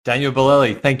Daniel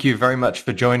Bolelli, thank you very much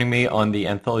for joining me on the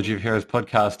Anthology of Heroes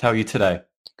podcast. How are you today?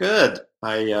 Good.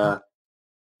 I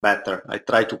better. I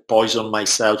tried to poison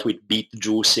myself with beet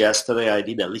juice yesterday. I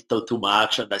did a little too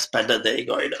much, and I spent the day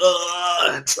going.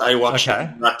 Ugh! I watched a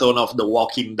Okay. marathon of The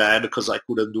Walking Dead because I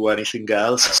couldn't do anything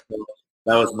else. So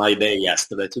that was my day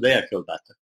yesterday. Today I feel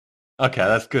better. Okay,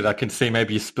 that's good. I can see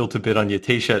maybe you spilt a bit on your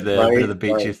t-shirt there, a bit of Right, the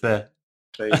beet right. juice there.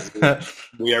 Crazy, I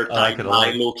weird like it a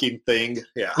tie-dye lot. looking thing.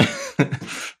 Yeah.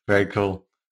 Very cool.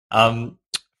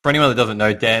 For anyone that doesn't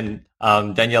know,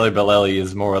 Daniele Bolelli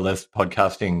is more or less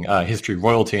podcasting history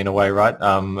royalty in a way, right?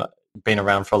 Been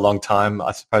around for a long time,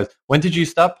 I suppose. When did you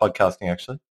start podcasting,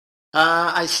 actually?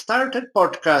 I started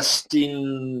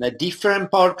podcasting a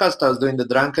different podcast. I was doing the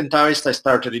Drunken Taoist. I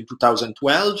started in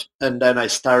 2012, and then I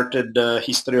started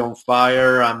History on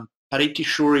Fire. I'm pretty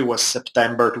sure it was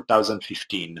September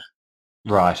 2015.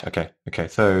 Right. Okay. Okay.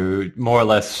 So more or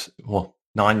less, well,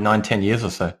 10 years or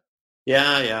so.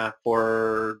 Yeah.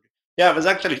 It was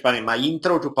actually funny. My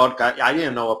intro to podcast, I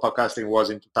didn't know what podcasting was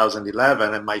in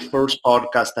 2011, and my first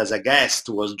podcast as a guest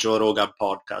was Joe Rogan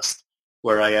podcast,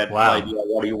 where I had no Wow. idea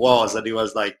what he was, and he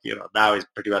was like, now he's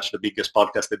pretty much the biggest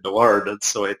podcast in the world, and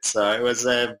so it's a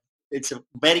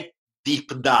very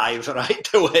deep dive right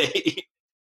away.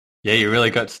 Yeah, you really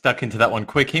got stuck into that one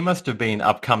quick. He must have been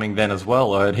upcoming then as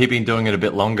well, or had he been doing it a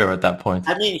bit longer at that point?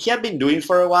 I mean, he had been doing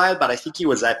for a while, but I think he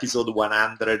was episode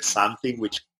 100 something,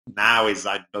 which now is,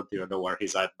 I don't even know where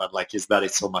he's at, but like he's done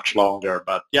it so much longer.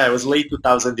 But yeah, it was late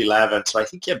 2011, so I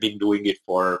think he had been doing it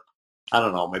for, I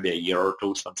don't know, maybe a year or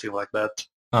two, something like that.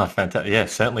 Oh, fantastic. Yeah,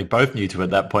 certainly both new to it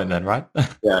at that point then, right?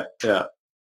 Yeah.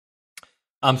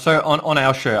 So on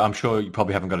our show, I'm sure you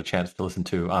probably haven't got a chance to listen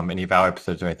to any of our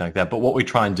episodes or anything like that. But what we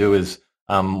try and do is,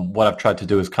 what I've tried to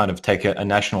do is kind of take a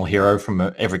national hero from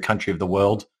every country of the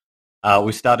world.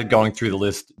 We started going through the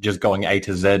list, just going A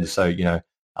to Z. So,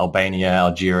 Albania,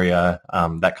 Algeria,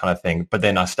 that kind of thing. But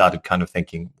then I started kind of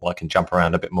thinking, well, I can jump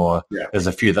around a bit more. Yeah, There's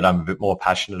a few that I'm a bit more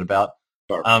passionate about.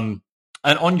 sure. And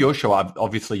on your show,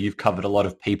 obviously you've covered a lot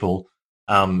of people,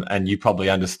 and you probably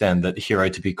understand that hero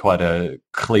to be quite a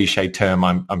cliche term.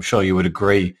 I'm sure you would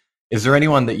agree. Is there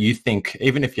anyone that you think,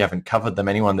 even if you haven't covered them,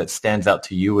 anyone that stands out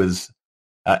to you as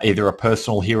either a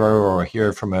personal hero or a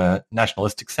hero from a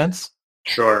nationalistic sense?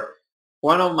 Sure.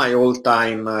 One of my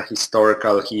all-time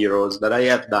historical heroes that I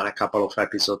have done a couple of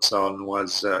episodes on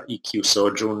was EQ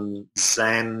Sojun,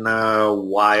 Zen,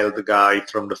 wild guy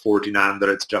from the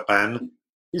 1400s Japan.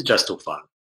 He's just too fun.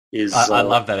 I, He's I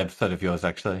love that episode of yours,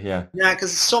 actually. Yeah. Yeah,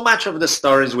 because so much of the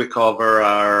stories we cover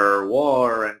are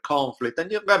war and conflict. And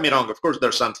don't get me wrong, of course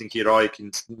there's something heroic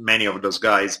in many of those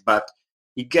guys, but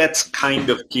it gets kind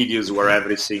of tedious where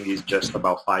everything is just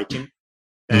about fighting.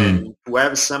 Mm. And to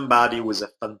have somebody who is a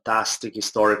fantastic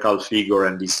historical figure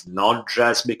and is not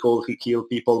just because he killed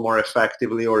people more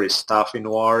effectively or is tough in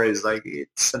war is like,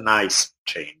 it's a nice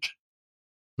change.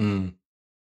 Mm.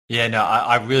 Yeah, no,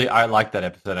 I like that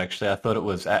episode actually. I thought it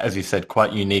was, as you said,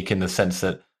 quite unique in the sense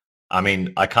that, I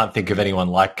mean, I can't think of anyone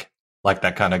like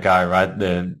that kind of guy, right?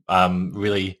 The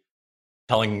really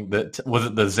telling that, was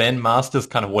it the Zen masters,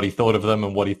 kind of what he thought of them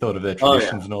and what he thought of their Oh yeah,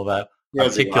 traditions and all that. he I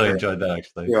was particularly hilarious. enjoyed that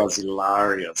actually. He was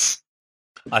hilarious.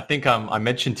 I think I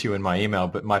mentioned to you in my email,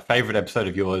 but my favorite episode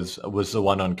of yours was the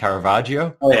one on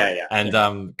Caravaggio. Oh yeah.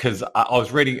 And because I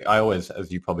was reading, I always,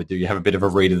 as you probably do, you have a bit of a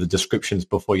read of the descriptions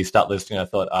before you start listening. I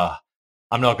thought,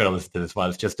 I'm not going to listen to this one.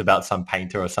 It's just about some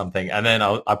painter or something. And then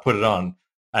I put it on,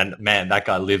 and man, that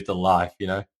guy lived a life, you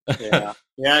know? Yeah,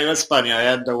 it was funny. I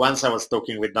had once I was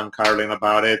talking with Don Carlin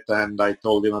about it, and I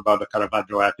told him about the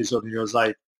Caravaggio episode, and he was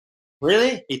like,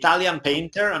 "Really, Italian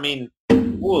painter? I mean,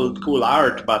 cool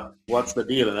art, but what's the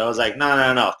deal?" And I was like,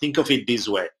 "No. Think of it this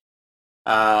way.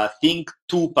 Think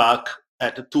Tupac,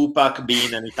 at Tupac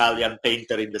being an Italian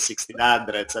painter in the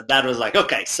 1600s," and that was like,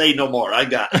 "Okay, say no more. I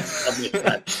got it.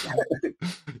 That makes sense."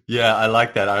 Yeah, I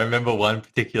like that. I remember one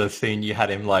particular scene you had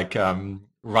him like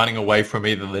running away from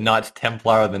either the Knights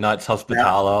Templar or the Knights Yeah.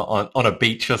 Hospitaller on a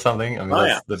beach or something. I mean, Oh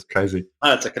yeah. that's crazy. Oh,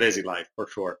 that's a crazy life for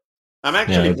sure. I'm Yeah,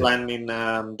 actually planning.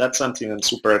 That's something I'm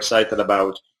super excited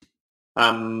about.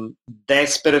 I'm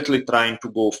desperately trying to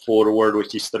go forward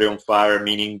with History on Fire,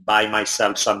 meaning by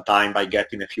myself sometime by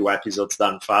getting a few episodes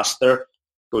done faster.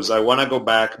 Because I want to go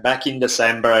back. Back in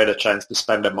December, I had a chance to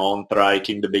spend a month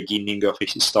writing the beginning of a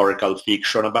historical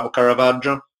fiction about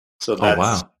Caravaggio. So oh that's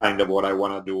wow, kind of what I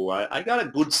want to do. I got a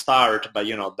good start, but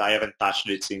I haven't touched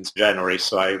it since January,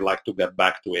 so I'd like to get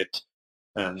back to it.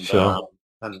 And sure.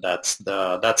 that's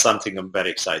something I'm very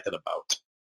excited about.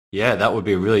 Yeah, that would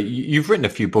be really. You've written a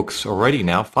few books already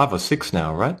now, 5 or 6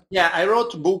 now, right? Yeah, I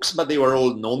wrote books, but they were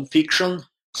all non-fiction.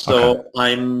 Okay. So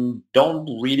I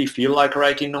don't really feel like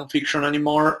writing nonfiction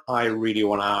anymore. I really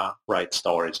want to write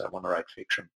stories. I want to write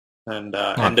fiction. Oh, And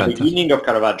the fantastic. beginning of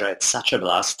Caravaggio had such a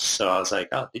blast. So I was like,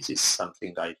 oh, this is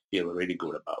something I feel really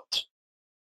good about.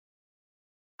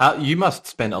 You must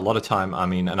spend a lot of time. I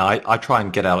mean, and I try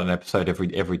and get out an episode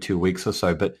every 2 weeks or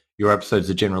so, but your episodes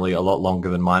are generally a lot longer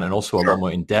than mine and also a lot Sure.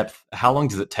 more in depth. How long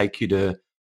does it take you to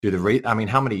do the read? I mean,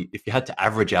 how many? If you had to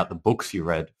average out the books you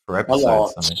read for A episodes,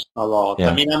 lot, I mean, a lot. I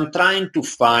yeah. mean, I'm trying to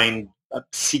find,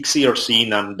 6 years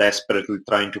in, I'm desperately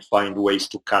trying to find ways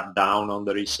to cut down on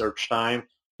the research time.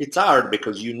 It's hard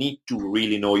because you need to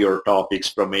really know your topics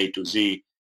from A to Z.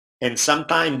 And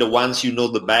sometimes the ones you know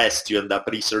the best, you end up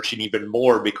researching even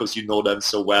more because you know them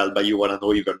so well, but you want to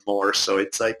know even more. So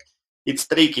it's like, it's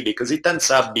tricky because it ends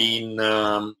up being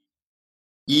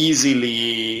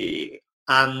easily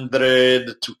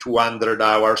 100 to 200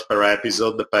 hours per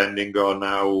episode, depending on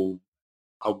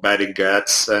how bad it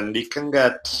gets. And it can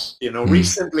get, Mm.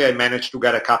 recently I managed to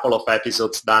get a couple of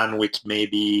episodes done with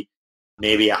maybe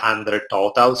 100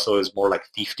 total, so it's more like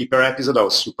 50 per episode. I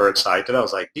was super excited. I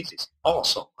was like, this is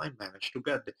awesome. I managed to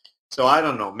get it. So I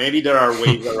don't know. Maybe there are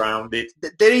ways around it.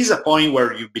 There is a point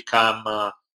where you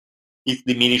become, it's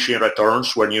diminishing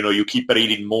returns when, you keep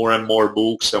reading more and more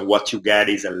books and what you get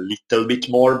is a little bit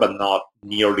more, but not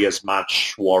nearly as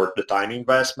much worth the time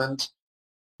investment.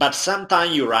 But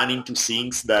sometimes you run into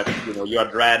things that, you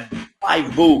had read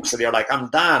 5 books and you're like, I'm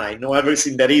done. I know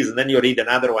everything there is. And then you read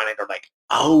another one and you're like,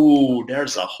 oh,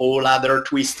 there's a whole other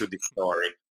twist to this story.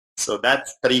 So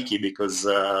that's tricky because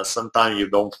sometimes you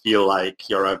don't feel like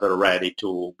you're ever ready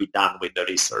to be done with the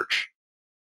research.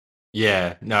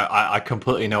 Yeah, no, I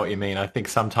completely know what you mean. I think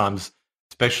sometimes,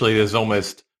 especially there's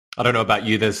almost, I don't know about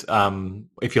you, there's,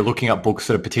 if you're looking up books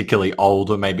that are particularly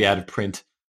old or maybe out of print,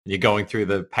 and you're going through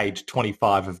the page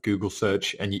 25 of Google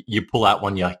search and you pull out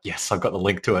one, you're like, yes, I've got the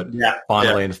link to it Yeah, yeah.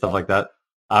 finally and stuff like that.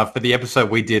 For the episode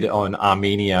we did on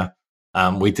Armenia,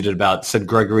 we did it about St.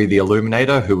 Gregory the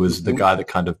Illuminator, who was the Mhm. guy that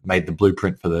kind of made the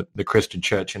blueprint for the Christian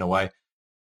church in a way.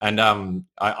 And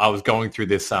I was going through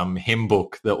this hymn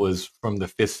book that was from the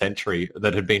 5th century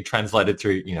that had been translated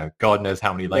through, God knows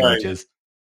how many Right. languages.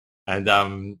 And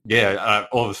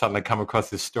all of a sudden I come across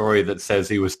this story that says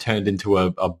he was turned into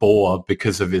a boar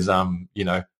because of his,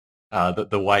 the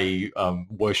way he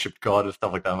worshipped God and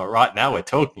stuff like that. I'm like, right now we're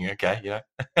talking, okay,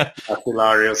 That's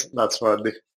hilarious. That's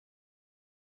funny.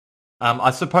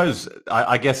 I suppose,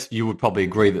 I guess you would probably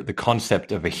agree that the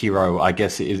concept of a hero, I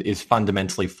guess, is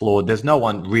fundamentally flawed. There's no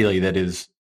one really that is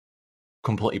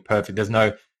completely perfect. There's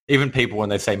no, even people when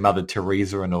they say Mother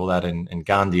Teresa and all that and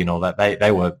Gandhi and all that,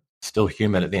 they were still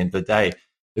human at the end of the day.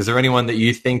 Is there anyone that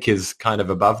you think is kind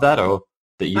of above that or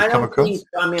that you've come across?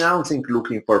 I don't think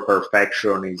looking for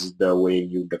perfection is the way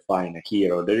you define a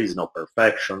hero. There is no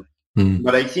perfection. Mm,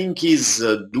 But I think is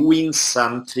doing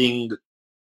something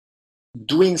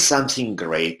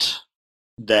great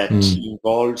that mm,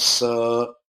 involves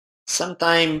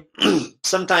sometime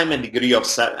sometime a degree of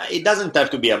it doesn't have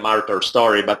to be a martyr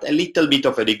story, but a little bit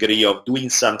of a degree of doing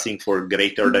something for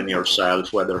greater than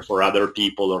yourself, whether for other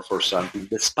people or for something,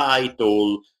 despite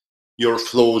all your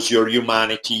flaws, your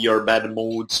humanity, your bad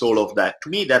moods, all of that. To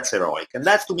me, that's heroic, and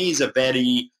that to me is a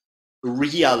very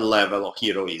real level of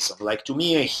heroism. Like to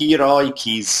me, a heroic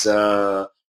is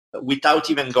without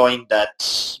even going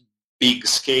that big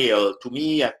scale. To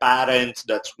me, a parent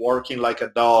that's working like a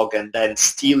dog and then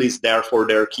still is there for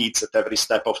their kids at every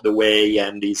step of the way,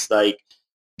 and is like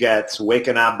gets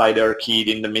waken up by their kid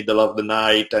in the middle of the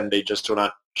night, and they just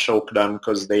wanna choke them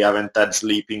because they haven't had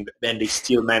sleeping, and they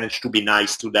still manage to be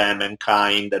nice to them and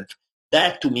kind. And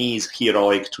that to me is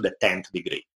heroic to the 10th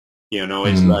degree.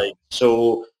 It's mm. like,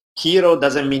 so hero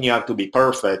doesn't mean you have to be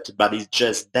perfect, but it's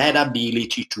just that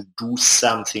ability to do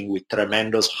something with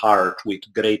tremendous heart, with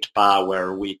great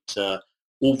power, with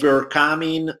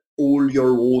overcoming all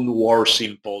your own worst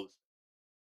impulses.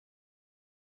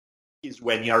 Is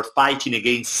when you're fighting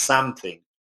against something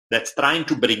that's trying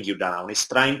to bring you down. It's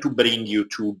trying to bring you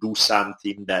to do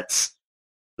something that's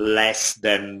less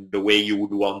than the way you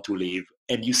would want to live,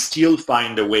 and you still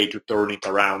find a way to turn it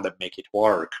around and make it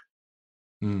work.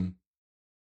 Mm.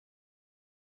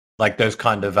 Like those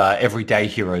kind of everyday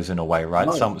heroes in a way, right?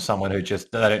 Oh, Someone who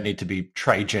just, they don't need to be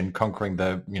Trajan conquering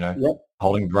yeah.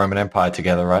 holding the Roman Empire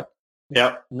together, right?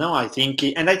 Yeah, no, I think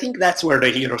that's where the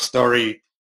hero story,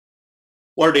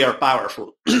 where they are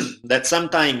powerful. That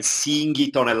sometimes seeing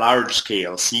it on a large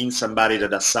scale, seeing somebody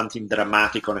that does something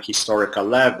dramatic on a historical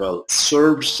level,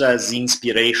 serves as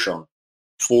inspiration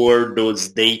for those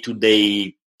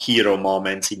day-to-day hero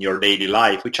moments in your daily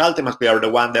life, which ultimately are the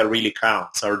ones that really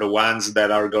counts, are the ones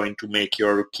that are going to make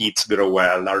your kids grow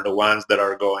well, are the ones that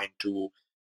are going to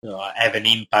have an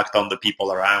impact on the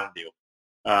people around you.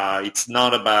 It's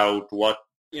not about what,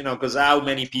 because how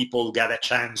many people get a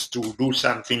chance to do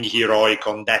something heroic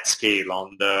on that scale,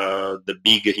 on the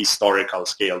big historical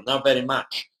scale? Not very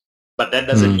much. But that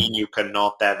doesn't mean you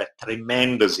cannot have a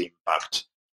tremendous impact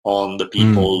on the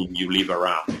people you live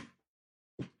around.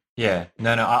 Yeah,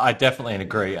 no, I definitely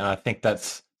agree. And I think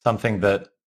that's something that,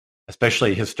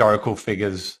 especially historical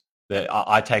figures, that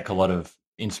I take a lot of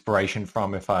inspiration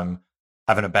from if I'm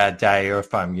having a bad day or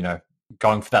if I'm,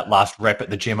 going for that last rep at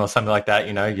the gym or something like that,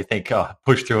 you think, oh,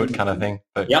 push through it kind of thing.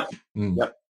 But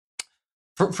Yep.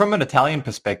 From an Italian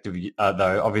perspective,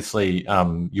 though, obviously,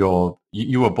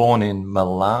 you were born in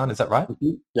Milan, is that right?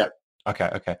 Mm-hmm. Yeah.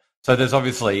 Okay. So there's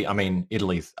obviously,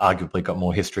 Italy's arguably got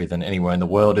more history than anywhere in the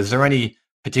world. Is there any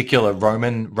particular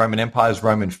Roman empires,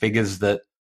 Roman figures that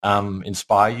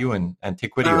inspire you in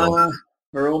antiquity?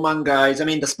 Roman guys.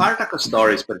 The Spartacus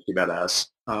story is pretty badass.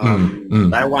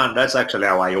 That one, that's actually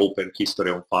how I opened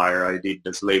History on Fire. I did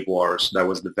the Slave Wars. That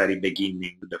was the very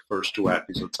beginning. The first 2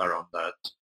 episodes around that.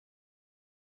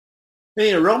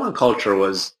 Roman culture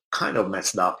was kind of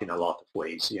messed up in a lot of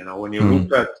ways. When you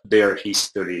look at their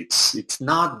history, it's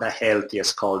not the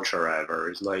healthiest culture ever.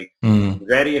 It's like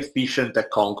very efficient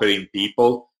at conquering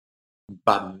people,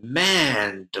 but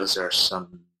man, those are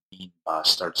some mean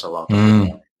bastards a lot of the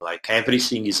time. Like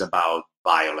everything is about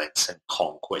violence and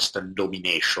conquest and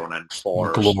domination and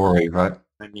force. Glory, right?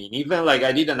 Even like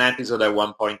I did an episode at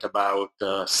one point about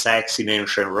sex in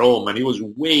ancient Rome, and it was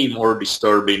way more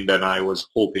disturbing than I was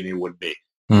hoping it would be.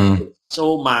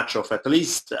 So much of, at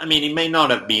least, it may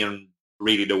not have been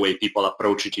really the way people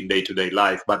approach it in day-to-day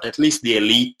life, but at least the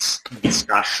elite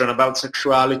discussion about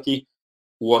sexuality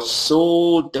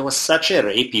there was such a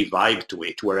rapey vibe to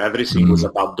it, where everything was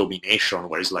about domination,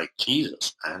 where it's like,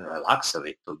 Jesus, man, relax a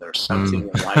little. There's something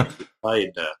alive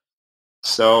inside there.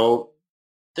 So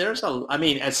there's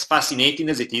as fascinating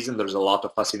as it is, and there's a lot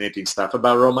of fascinating stuff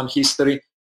about Roman history,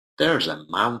 there's a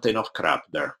mountain of crap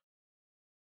there.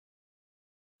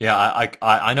 Yeah,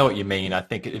 I know what you mean. I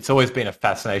think it's always been a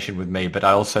fascination with me, but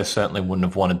I also certainly wouldn't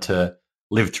have wanted to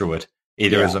live through it,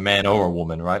 either as a man or a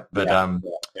woman, right? But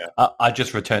I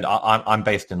just returned. I'm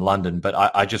based in London, but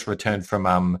I just returned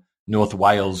from North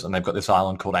Wales, and they've got this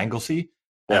island called Anglesey.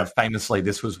 And famously,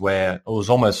 this was where it was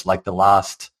almost like the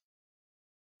last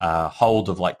hold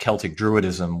of like Celtic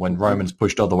Druidism when Romans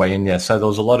pushed all the way in there. So there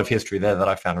was a lot of history there that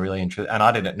I found really interesting, and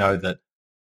I didn't know that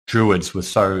Druids were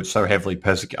so heavily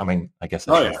persecuted. I guess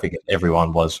I should have figured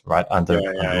everyone was, right, under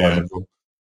Roman rule.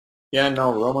 Yeah,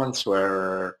 no, Romans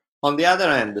were. On the other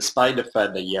hand, despite the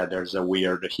fact that there's a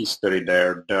weird history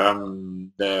there,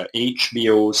 the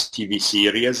HBO's TV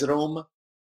series Rome,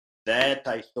 that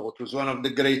I thought was one of the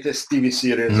greatest TV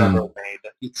series ever made.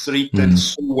 It's written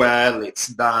so well, it's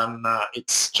done,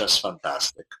 it's just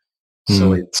fantastic.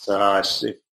 So it's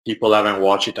if people haven't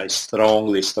watched it, I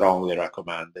strongly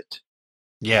recommend it.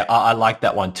 Yeah, I like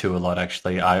that one too a lot,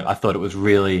 actually. I thought it was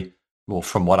really, well,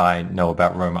 from what I know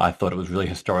about Rome, I thought it was really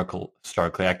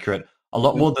historically accurate. A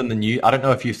lot more than the new, I don't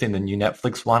know if you've seen the new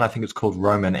Netflix one. I think it's called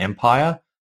Roman Empire.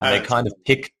 And they kind of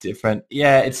pick different,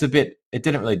 it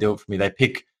didn't really do it for me. They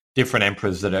pick different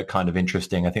emperors that are kind of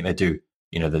interesting. I think they do,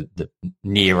 the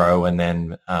Nero and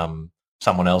then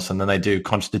someone else. And then they do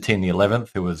Constantine the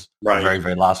 11th, who was the very,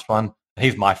 very last one.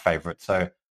 He's my favorite. So,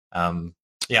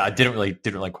 I didn't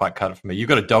really quite cut it for me. You've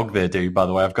got a dog there, dude, by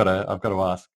the way. I've got to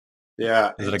ask.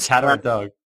 Yeah. Is it a cat or a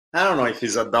dog? I don't know if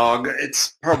he's a dog.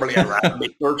 It's probably a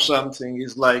rabbit or something.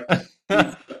 He's like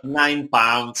 9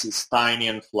 pounds. He's tiny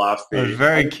and fluffy. Oh,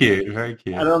 very cute. Very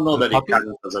cute. I don't know that it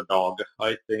counts as a dog.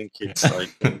 I think it's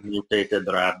like a mutated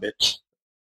rabbit.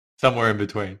 Somewhere in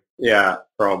between. Yeah,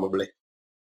 probably.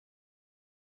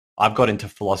 I've got into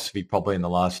philosophy probably in the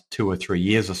last 2 or 3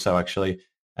 years or so, actually.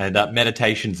 And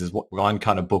Meditations is one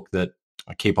kind of book that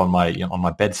I keep on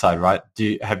my bedside, right?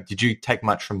 Did you take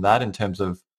much from that in terms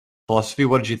of philosophy?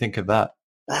 What did you think of that?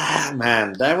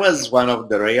 Man, that was one of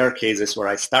the rare cases where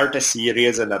I start a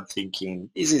series and I'm thinking,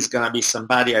 this is going to be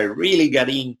somebody I really got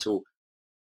into.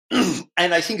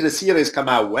 And I think the series come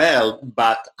out well,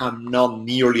 but I'm not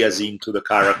nearly as into the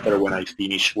character when I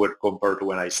finish compared to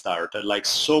when I started. Like,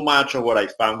 so much of what I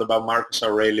found about Marcus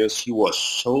Aurelius, he was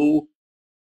so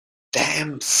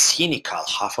damn cynical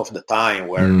half of the time,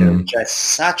 where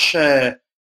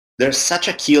there's such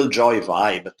a killjoy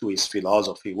vibe to his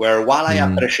philosophy, where while I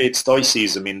appreciate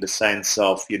Stoicism in the sense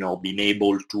of, being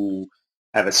able to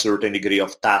have a certain degree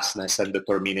of toughness and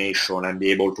determination and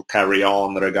be able to carry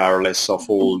on regardless of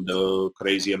all the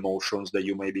crazy emotions that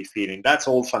you may be feeling. That's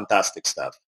all fantastic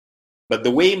stuff. But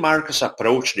the way Marcus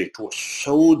approached it was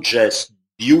so just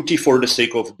beauty for the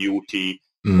sake of beauty.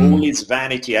 All is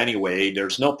vanity anyway.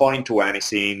 There's no point to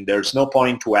anything. There's no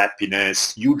point to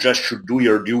happiness. You just should do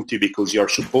your duty because you're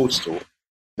supposed to.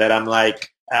 That I'm like,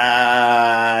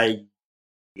 yeah,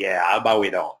 how about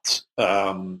we don't?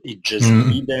 It just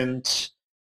didn't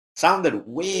sounded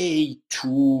way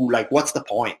too like, what's the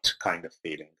point kind of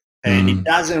feeling. And it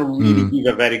doesn't really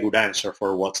give a very good answer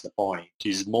for what's the point.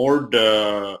 It's more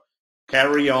the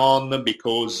carry on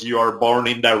because you are born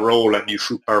in that role and you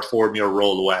should perform your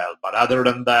role well. But other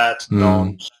than that,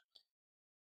 don't.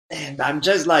 And I'm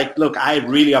just like, look, I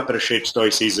really appreciate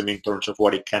Stoicism in terms of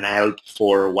what it can help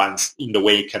for one's, in the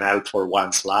way it can help for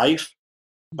one's life.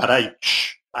 But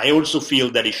I also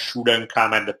feel that it shouldn't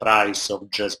come at the price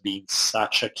of just being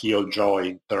such a killjoy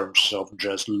in terms of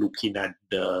just looking at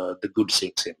the good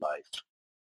things in life.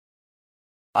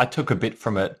 I took a bit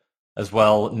from it as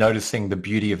well, noticing the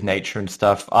beauty of nature and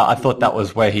stuff. I thought that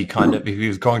was where he kind of, if he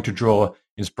was going to draw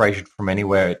inspiration from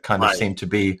anywhere, it kind of seemed to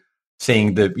be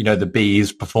seeing the, you know, the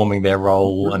bees performing their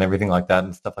role and everything like that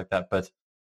and stuff like that. But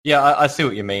yeah, I see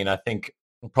what you mean. I think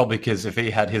probably because if he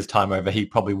had his time over, he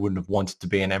probably wouldn't have wanted to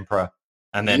be an emperor.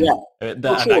 And then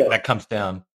that comes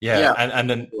down. And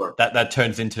then that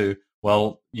turns into,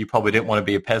 well, you probably didn't want to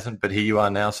be a peasant, but here you are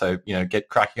now. So, you know, get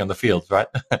cracking on the fields, right?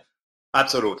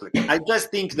 Absolutely. I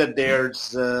just think that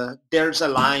there's a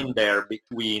line there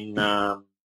between,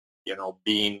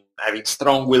 having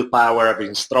strong willpower,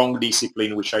 having strong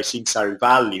discipline, which I think are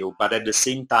value, but at the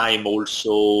same time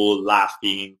also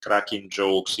laughing, cracking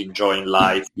jokes, enjoying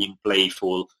life, being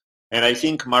playful. And I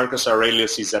think Marcus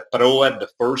Aurelius is a pro at the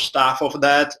first half of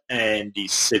that and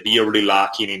is severely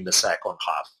lacking in the second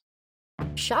half.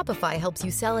 Shopify helps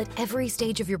you sell at every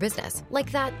stage of your business.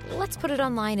 Like that, let's put it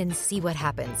online and see what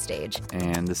happens stage.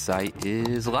 And the site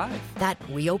is live. That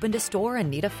we opened a store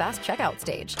and need a fast checkout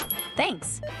stage.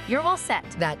 Thanks. You're all set.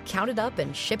 That count it up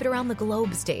and ship it around the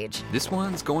globe stage. This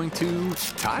one's going to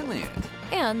Thailand.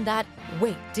 And that,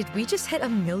 wait, did we just hit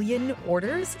 1 million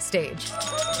orders stage?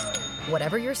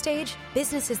 Whatever your stage,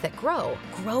 businesses that grow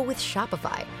with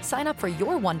Shopify. Sign up for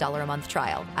your $1 a month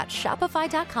trial at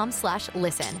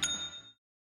shopify.com/listen.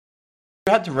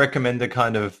 You had to recommend a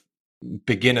kind of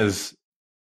beginner's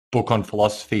book on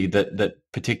philosophy that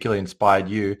particularly inspired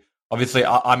you. Obviously,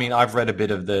 I mean, I've read a bit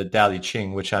of the Tao Te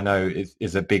Ching, which I know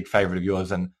is a big favorite of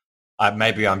yours, and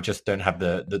maybe I just don't have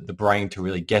the brain to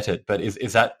really get it. But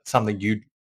is that something you'd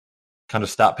kind of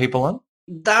start people on?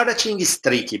 Tao Te Ching is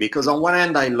tricky because on one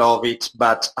hand I love it,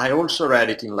 but I also read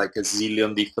it in like a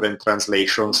zillion different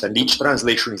translations, and each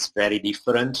translation is very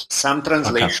different. Some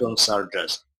translations are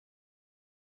just,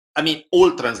 I mean,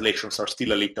 all translations are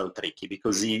still a little tricky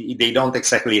because they don't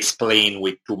exactly explain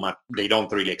with too much. They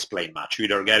don't really explain much. You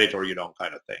either get it or you don't,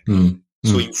 kind of thing.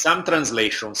 So in some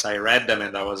translations, I read them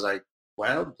and I was like,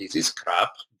 well, this is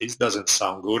crap. This doesn't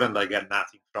sound good, and I get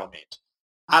nothing from it.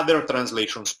 Other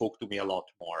translations spoke to me a lot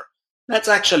more. That's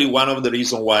actually one of the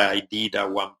reasons why I did at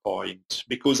one point,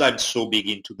 because I'm so big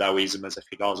into Taoism as a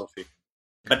philosophy.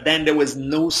 But then there was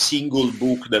no single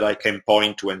book that I can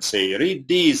point to and say, read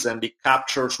this and it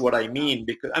captures what I mean.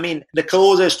 Because I mean, the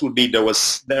closest would be there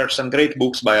are some great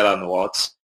books by Alan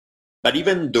Watts, but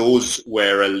even those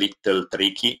were a little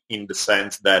tricky in the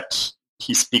sense that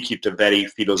he speaks it a very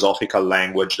philosophical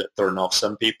language that turned off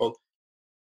some people.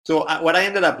 So what I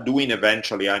ended up doing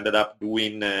eventually, I ended up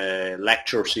doing a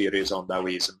lecture series on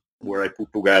Taoism, where I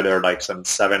put together like some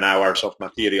 7 hours of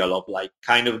material of like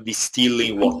kind of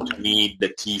distilling what to me the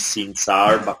key things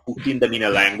are, but putting them in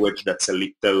a language that's a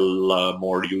little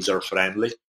more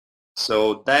user-friendly.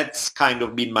 So that's kind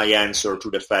of been my answer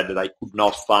to the fact that I could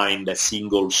not find a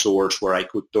single source where I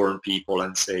could turn people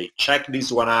and say, check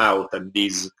this one out, and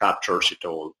this captures it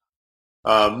all.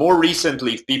 More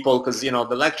recently, if people, because, you know,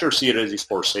 the lecture series is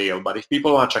for sale, but if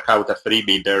people want to check out a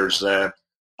freebie,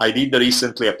 I did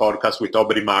recently a podcast with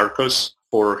Aubrey Marcus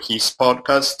for his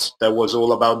podcast that was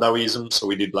all about Taoism. So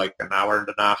we did like an hour and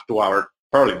a half, 2 hour,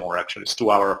 probably more actually. It's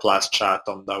 2 hour plus chat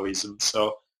on Taoism.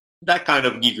 So that kind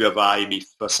of gives you a vibe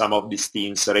if some of these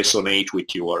things resonate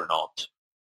with you or not.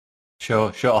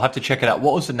 Sure. I'll have to check it out.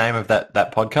 What was the name of that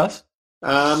podcast?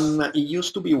 It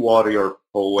used to be Warrior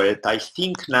Poet. I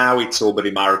think now it's Aubrey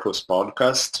Marcus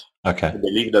Podcast. Okay. I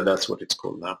believe that's what it's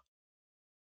called now.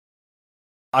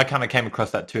 I kind of came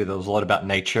across that too. There was a lot about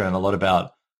nature and a lot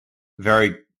about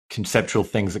very conceptual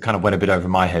things that kind of went a bit over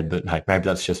my head, but hey, maybe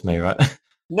that's just me, right?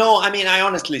 No, I mean, I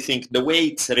honestly think the way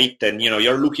it's written,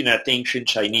 you're looking at ancient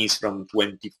Chinese from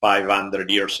 2,500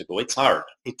 years ago. It's hard.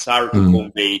 It's hard to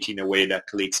convey it in a way that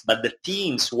clicks. But the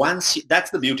themes,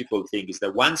 that's the beautiful thing, is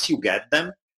that once you get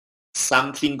them,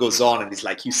 something goes on, and it's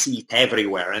like you see it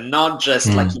everywhere, and not just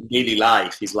like in daily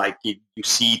life. It's like you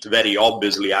see it very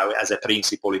obviously how, as a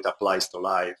principle, it applies to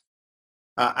life.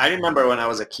 I remember when I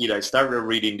was a kid, I started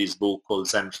reading this book called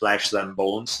Zen Flesh, Zen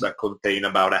Bones that contain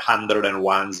about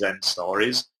 101 Zen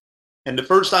stories. And the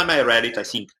first time I read it, I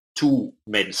think two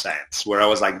made sense, where I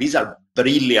was like, these are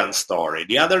brilliant stories.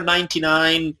 The other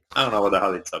 99, I don't know what the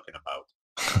hell it's talking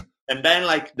about. And then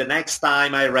like the next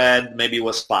time I read, maybe it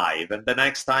was 5, and the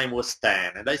next time was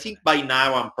 10. And I think by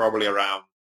now I'm probably around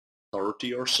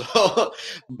 30 or so.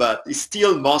 But it's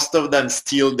still, most of them,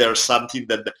 still there's something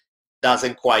that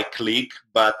doesn't quite click,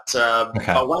 but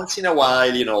once in a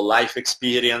while, life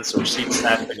experience or things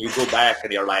happen, you go back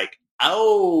and you're like,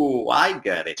 oh, I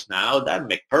get it now. That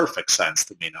makes perfect sense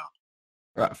to me now.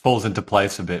 Right, falls into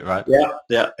place a bit, right?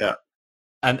 Yeah.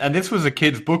 And this was a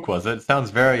kid's book, was it? It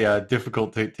sounds very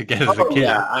difficult to get as a kid.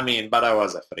 Yeah, I mean, but I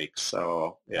was a freak,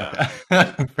 so yeah.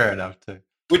 Okay. Fair enough too.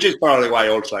 Which is probably why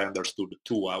also I understood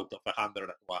 2 out of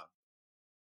 101.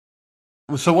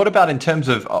 So what about in terms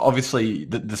of, obviously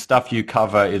the stuff you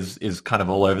cover is kind of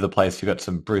all over the place. You've got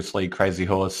some Bruce Lee, Crazy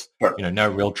Horse, Sure. No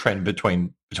real trend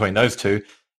between those two.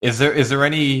 Is there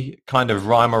any kind of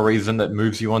rhyme or reason that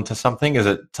moves you onto something? Is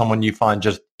it someone you find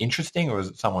just interesting, or is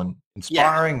it someone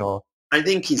inspiring? Or I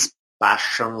think it's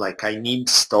passion. Like I need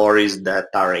stories that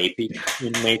are epic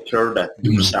in nature, that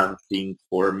do something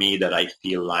for me that I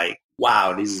feel like,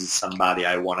 wow, this is somebody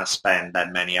I want to spend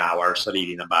that many hours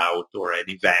reading about, or an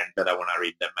event that I want to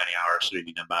read that many hours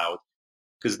reading about.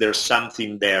 Because there's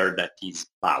something there that is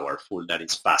powerful, that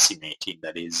is fascinating,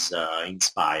 that is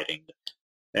inspiring.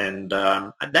 And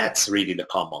that's really the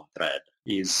common thread.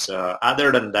 Is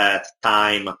other than that,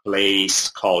 time, place,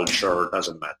 culture,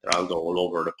 doesn't matter. I'll go all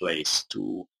over the place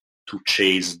to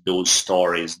chase those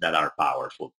stories that are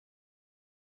powerful.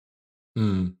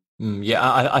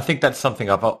 Yeah, I think that's something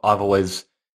I've always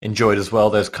enjoyed as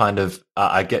well. There's kind of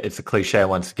I get it's a cliche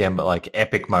once again, but like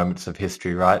epic moments of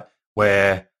history, right?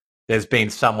 Where there's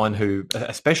been someone who,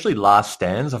 especially last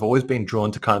stands, I've always been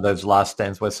drawn to kind of those last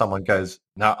stands where someone goes,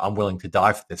 no, I'm willing to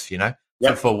die for this,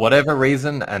 Yep. for whatever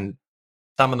reason. And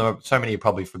some of them, so many you've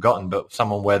probably forgotten, but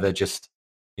someone where they're just,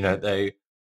 they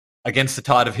against the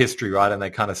tide of history, right? And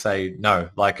they kind of say no,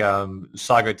 like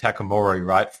Saigo Takamori,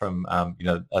 right, from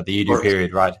the Edo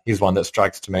period, right? He's one that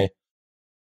strikes to me.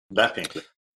 Definitely.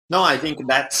 No, I think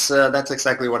that's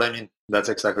exactly what I mean. That's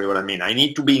exactly what I mean. I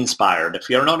need to be inspired. If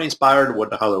you're not inspired, what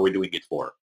the hell are we doing it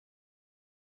for?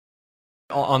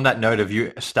 On that note, have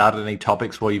you started any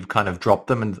topics where you've kind of dropped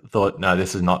them and thought, no,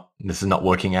 this is not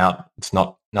working out. It's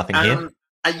nothing here?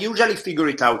 I usually figure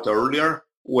it out earlier,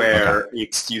 where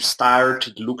it's you start,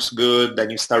 it looks good, then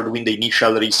you start doing the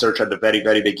initial research at the very,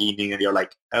 very beginning, and you're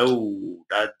like, oh,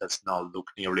 that does not look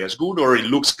nearly as good, or it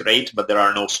looks great, but there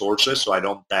are no sources, so I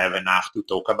don't have enough to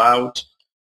talk about.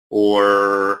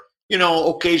 Or,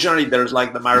 occasionally there's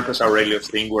like the Marcus Aurelius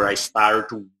thing where I start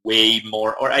way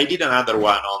more, or I did another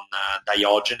one on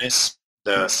Diogenes,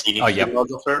 the cynic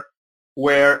philosopher,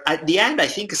 where at the end I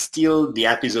think still the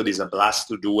episode is a blast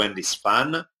to do and is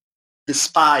fun,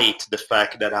 despite the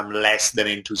fact that I'm less than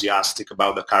enthusiastic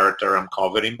about the character I'm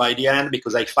covering by the end,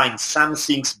 because I find some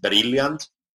things brilliant,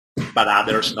 but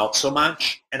others not so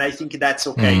much. And I think that's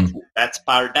okay too.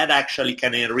 That actually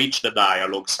can enrich the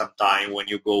dialogue sometime when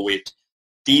you go with,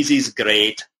 this is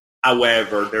great,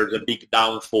 however, there's a big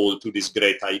downfall to this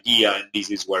great idea, and this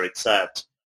is where it's at.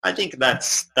 I think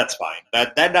that's fine.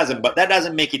 That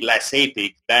doesn't make it less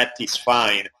epic. That is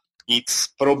fine. It's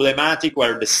problematic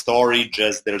where the story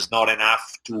just, there's not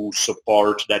enough to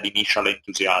support that initial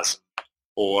enthusiasm,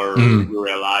 or you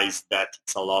realize that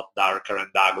it's a lot darker and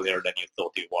uglier than you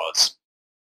thought it was.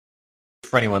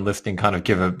 For anyone listening, kind of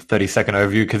give a 30-second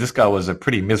overview, because this guy was a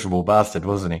pretty miserable bastard,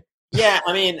 wasn't he? Yeah,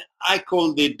 I mean, I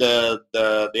called it,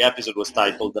 the episode was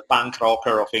titled The Punk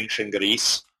Rocker of Ancient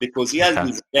Greece, because he has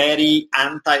this very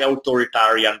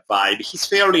anti-authoritarian vibe. He's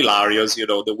fairly hilarious,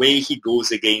 the way he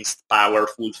goes against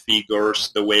powerful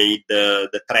figures, the way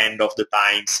the trend of the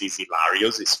times is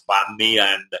hilarious, is funny,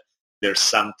 and there's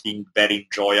something very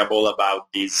enjoyable about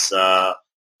this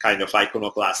kind of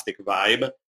iconoclastic vibe.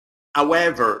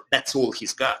 However, that's all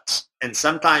he's got. And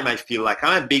sometimes I feel like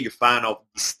I'm a big fan of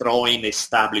destroying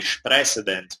established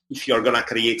precedent if you're going to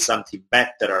create something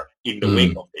better in the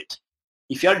wake of it.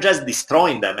 If you're just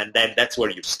destroying them and then that's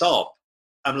where you stop,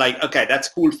 I'm like, okay, that's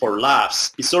cool for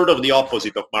laughs. It's sort of the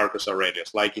opposite of Marcus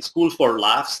Aurelius. Like, it's cool for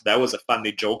laughs. That was a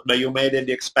funny joke that you made at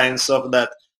the expense of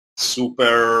that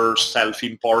super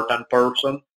self-important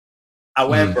person.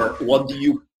 However, what do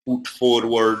you put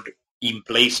forward in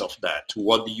place of that?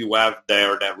 What do you have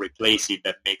there that replaces it,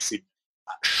 that makes it?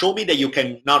 Show me that you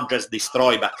can not just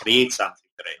destroy, but create something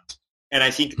great. And I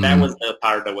think that was the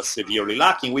part that was severely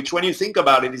lacking, which when you think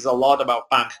about it is a lot about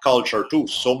punk culture too.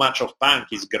 So much of punk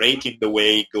is great in the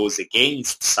way it goes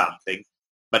against something,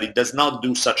 but it does not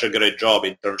do such a great job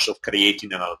in terms of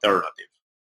creating an alternative.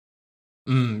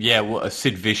 Yeah, well,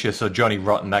 Sid Vicious or Johnny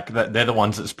Rotten, they're the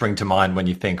ones that spring to mind when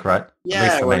you think, right?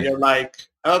 Yeah, where you're like,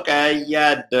 okay,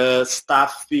 yeah, the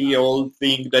stuffy old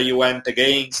thing that you went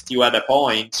against, you had a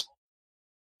point,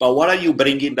 but what are you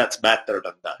bringing that's better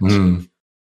than that?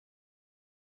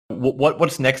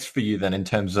 What's next for you then in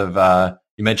terms of,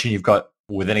 you mentioned you've got,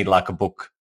 with any luck, a book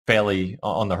fairly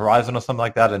on the horizon or something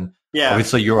like that, and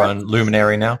obviously you're on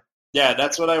Luminary now? Yeah,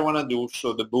 that's what I want to do.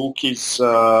 So the book is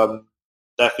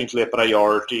definitely a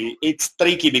priority. It's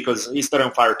tricky because History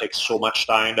on Fire takes so much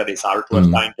time that it's hard to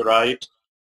have time to write.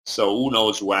 So who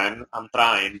knows when? I'm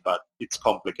trying, but it's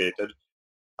complicated.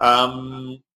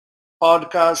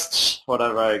 Podcasts, what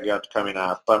have I got coming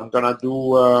up? I'm going to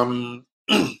do...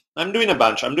 I'm doing a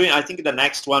bunch. I think the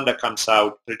next one that comes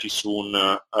out pretty soon,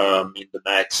 in the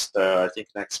next, I think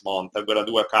next month, I'm going to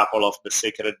do a couple of the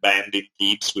Sacred Band in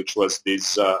Thebes, which was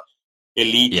this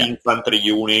elite infantry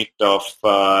unit of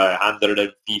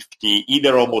 150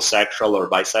 either homosexual or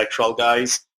bisexual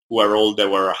guys there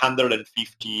were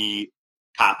 150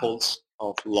 couples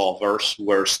of lovers who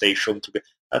were stationed together.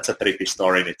 That's a trippy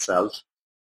story in itself.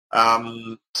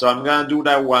 So I'm going to do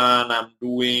that one. I'm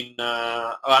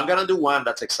going to do one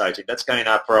that's exciting. That's coming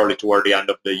up probably toward the end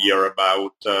of the year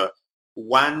about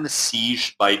one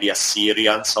siege by the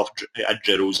Assyrians at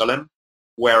Jerusalem,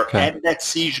 where had that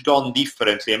siege gone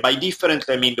differently, and by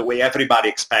differently I mean the way everybody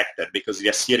expected, because the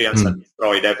Assyrians had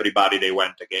destroyed everybody they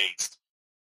went against.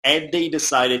 Had they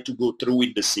decided to go through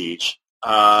with the siege,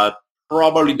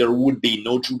 probably there would be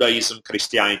no Judaism,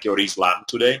 Christianity, or Islam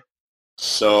today.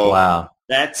 So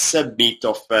that's a bit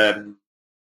of a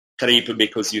trip,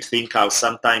 because you think how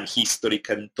sometimes history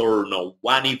can turn on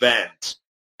one event,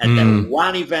 and then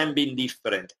one event being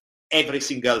different,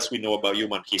 everything else we know about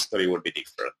human history would be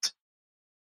different.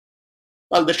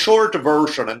 Well, the short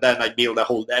version, and then I build a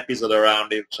whole episode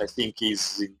around it, which I think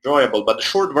is enjoyable, but the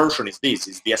short version is this,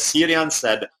 is the Assyrians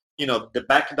said,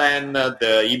 back then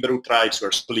the Hebrew tribes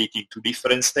were split into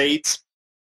different states,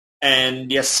 and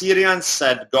the Assyrians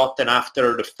had gotten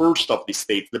after the first of the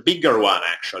states, the bigger one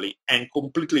actually, and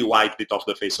completely wiped it off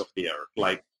the face of the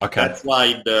earth. That's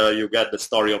why you get the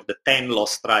story of the 10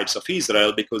 lost tribes of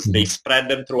Israel, because they spread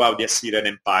them throughout the Assyrian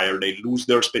Empire. They lose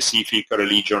their specific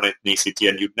religion, ethnicity,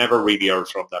 and you'd never really heard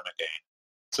from them again.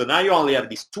 So now you only have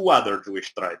these 2 other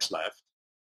Jewish tribes left,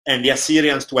 and the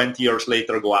Assyrians 20 years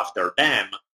later go after them,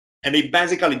 and they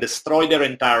basically destroy their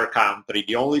entire country.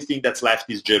 The only thing that's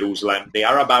left is Jerusalem. They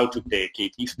are about to take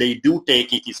it. If they do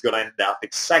take it, it's going to end up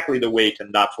exactly the way it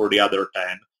ended up for the other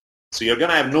 10. So you're going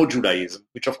to have no Judaism,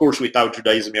 which of course without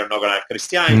Judaism you're not going to have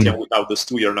Christianity, and without those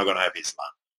two you're not going to have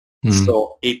Islam.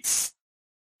 So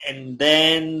and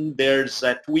then there's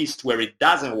a twist where it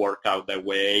doesn't work out that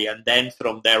way, and then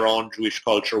from there on Jewish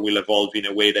culture will evolve in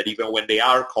a way that even when they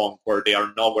are conquered, they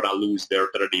are not going to lose their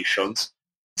traditions.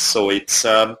 So it's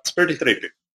pretty trippy.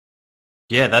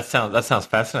 Yeah, that sounds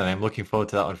fascinating. I'm looking forward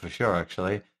to that one for sure,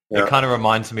 actually. It kind of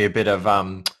reminds me a bit of,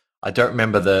 I don't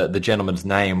remember the gentleman's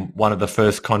name, one of the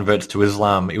first converts to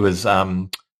Islam. It was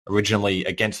originally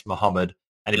against Muhammad,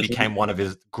 and he became one of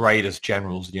his greatest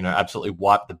generals, absolutely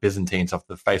wiped the Byzantines off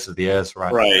the face of the earth,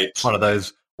 right? Right. It's one of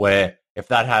those where if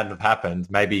that hadn't have happened,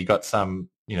 maybe you got some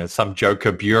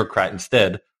joker bureaucrat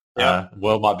instead. The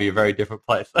world might be a very different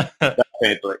place.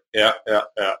 Definitely. Yeah.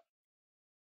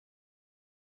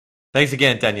 Thanks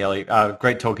again, Daniele.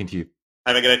 Great talking to you.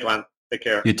 Have a great one. Take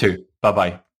care. You too.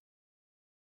 Bye-bye.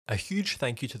 A huge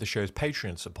thank you to the show's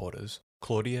Patreon supporters,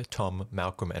 Claudia, Tom,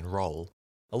 Malcolm, and Roll.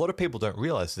 A lot of people don't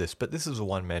realize this, but this is a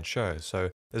one-man show,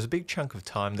 so there's a big chunk of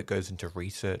time that goes into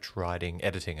research, writing,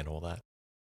 editing, and all that.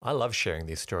 I love sharing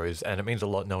these stories, and it means a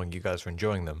lot knowing you guys are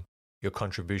enjoying them. Your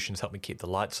contributions help me keep the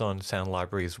lights on, sound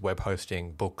libraries, web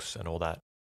hosting, books, and all that.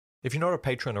 If you're not a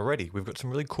patron already, we've got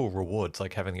some really cool rewards,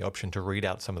 like having the option to read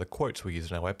out some of the quotes we use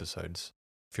in our episodes.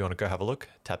 If you want to go have a look,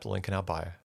 tap the link in our bio.